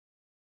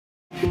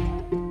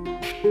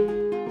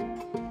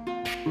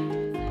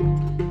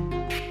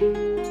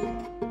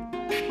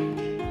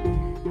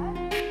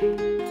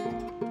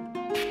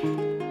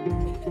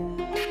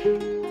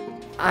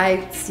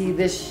I see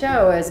this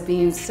show as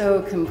being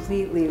so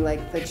completely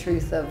like the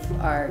truth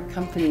of our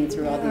company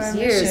through all these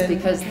years,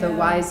 because the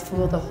wise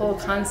fool, the whole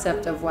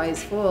concept of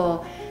wise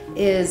fool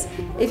is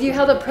if you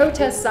held a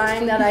protest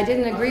sign that I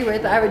didn't agree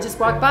with, I would just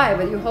walk by,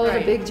 but you hold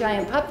a big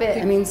giant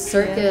puppet. I mean,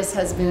 circus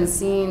has been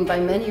seen by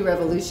many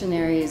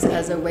revolutionaries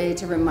as a way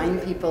to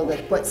remind people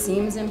that what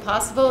seems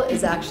impossible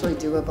is actually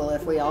doable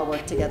if we all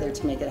work together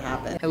to make it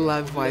happen. I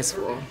love Wise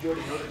Fool.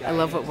 I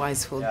love what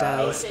Wise Fool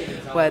does,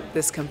 what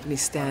this company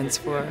stands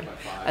for.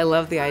 I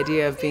love the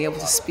idea of being able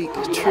to speak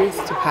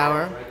truth to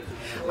power.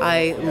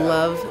 I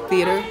love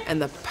theater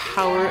and the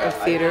power of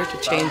theater to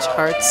change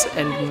hearts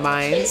and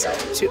minds,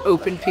 to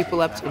open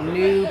people up to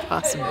new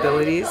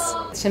possibilities.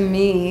 To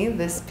me,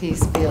 this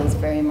piece feels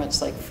very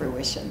much like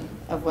fruition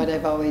of what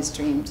I've always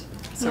dreamed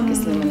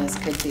Circus Luminous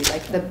could be.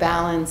 Like the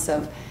balance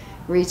of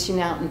reaching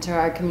out into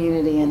our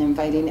community and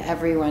inviting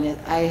everyone.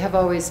 I have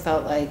always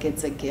felt like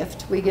it's a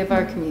gift we give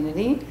our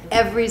community.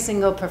 Every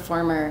single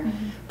performer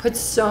puts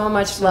so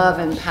much love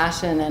and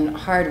passion and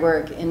hard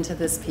work into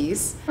this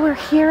piece. We're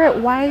here at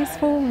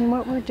Wiseful, and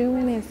what we're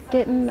doing is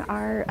getting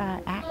our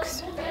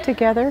acts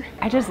together.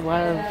 I just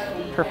love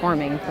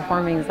performing.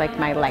 Performing is like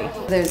my life.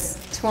 There's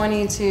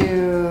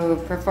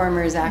 22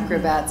 performers,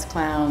 acrobats,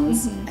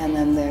 clowns, and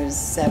then there's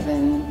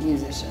 7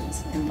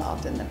 musicians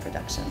involved in the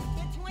production.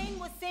 Between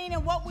what's seen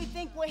and what we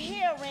think we're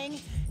hearing,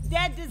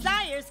 dead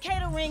desires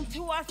catering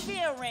to our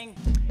fearing.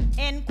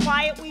 In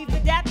quiet, we've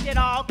adapted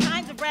all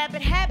kinds of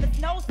rabid habits.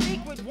 No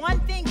secret, one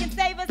thing can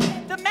save us: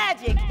 the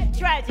magic.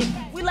 Tragic,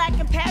 we lack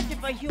compassion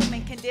for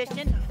human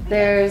condition.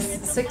 There's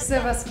 6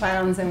 of us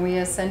clowns, and we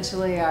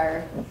essentially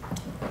are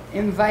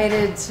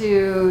invited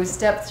to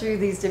step through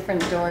these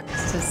different doors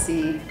to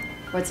see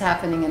what's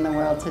happening in the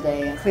world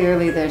today.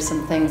 Clearly there's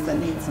some things that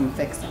need some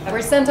fixing.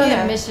 We're sent on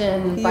a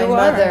mission by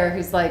Mother,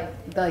 who's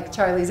like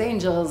Charlie's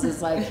Angels,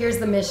 is like, here's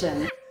the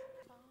mission.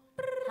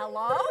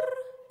 Hello?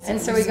 And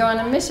so we go on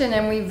a mission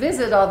and we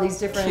visit all these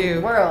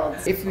different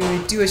worlds. If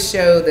we do a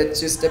show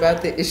that's just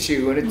about the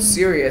issue and it's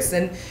serious,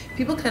 then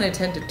people kind of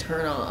tend to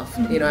turn off.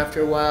 You know,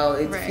 after a while,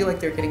 they feel like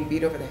they're getting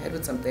beat over the head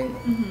with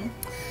something.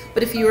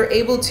 But if you were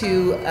able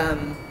to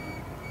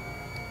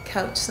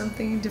couch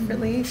something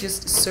differently,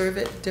 just serve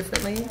it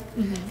differently,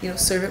 you know,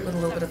 serve it with a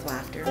little bit of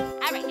laughter.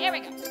 All right, here we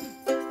go.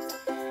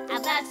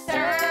 The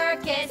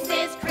circus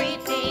is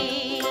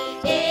creepy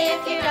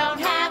if you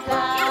don't have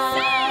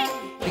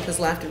love. Because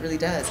laughter really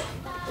does.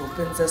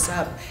 Opens us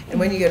up. And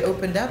when you get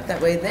opened up that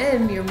way,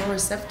 then you're more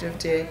receptive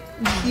to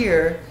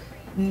hear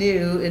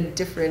new and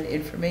different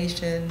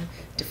information,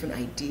 different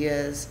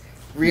ideas,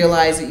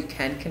 realize that you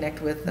can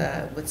connect with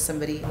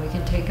somebody. We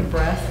can take a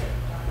breath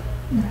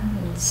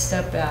and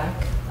step back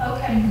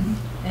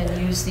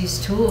and use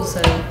these tools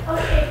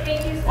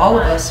that all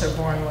of us are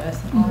born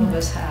with, all of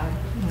us have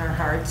in our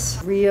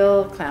hearts.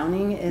 Real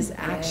clowning is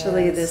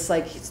actually this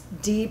like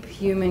deep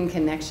human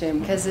connection,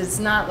 because it's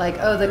not like,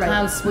 oh, the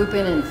clowns swoop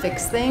in and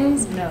fix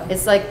things. No.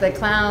 It's like the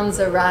clowns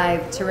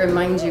arrive to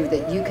remind you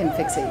that you can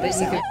fix it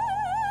yourself.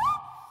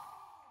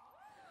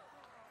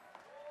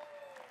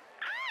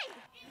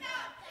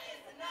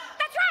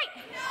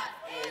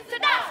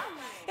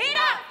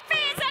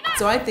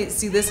 So I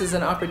see this as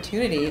an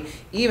opportunity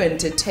even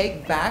to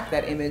take back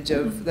that image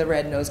of the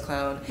red-nosed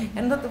clown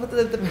and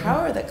the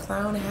power that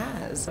clown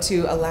has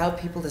to allow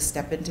people to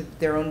step into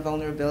their own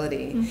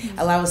vulnerability,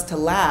 allow us to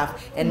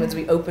laugh, and as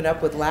we open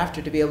up with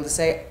laughter to be able to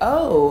say,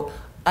 oh,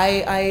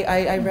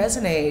 I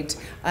resonate,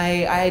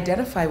 I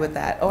identify with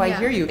that, oh, I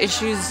hear you.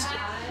 Issues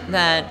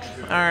that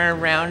are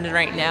around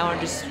right now are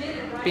just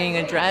being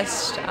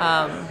addressed,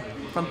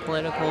 from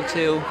political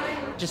to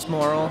just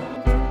moral.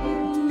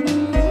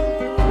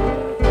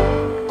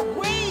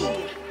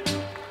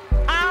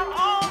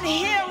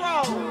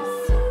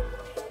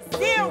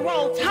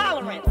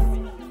 Tolerance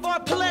for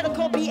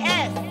political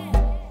BS.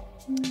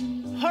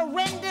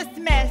 Horrendous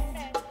mess.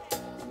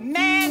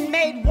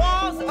 Man-made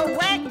walls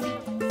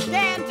erect.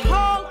 Stand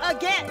tall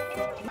against.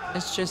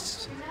 It's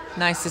just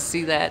nice to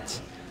see that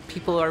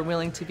people are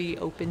willing to be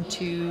open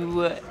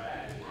to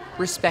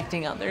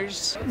respecting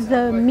others.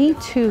 The Me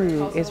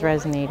Too is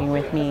resonating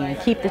with me.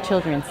 Keep the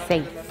Children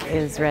Safe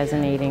is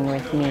resonating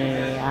with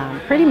me.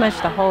 Pretty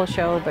much the whole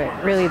show,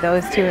 but really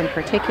those 2 in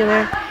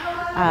particular.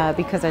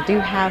 Because I do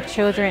have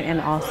children,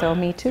 and also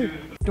Me Too.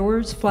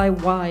 Doors fly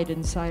wide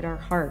inside our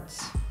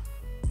hearts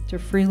to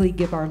freely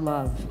give our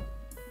love.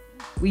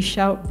 We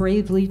shout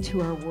bravely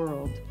to our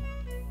world,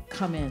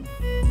 come in.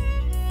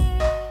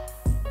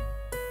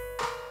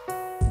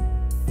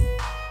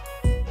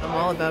 I'm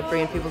all about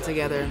bringing people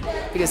together,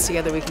 because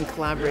together we can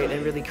collaborate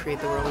and really create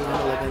the world we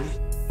want to live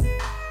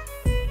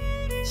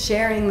in.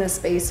 Sharing the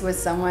space with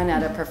someone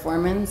at a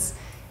performance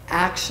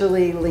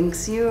actually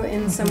links you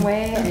in some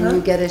way, and you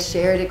get a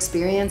shared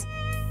experience.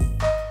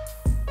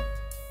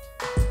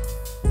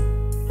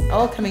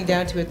 All coming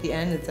down to at the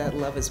end is that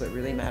love is what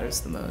really matters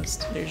the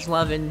most. There's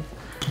love in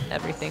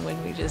everything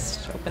when we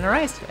just open our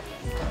eyes to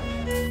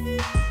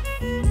it.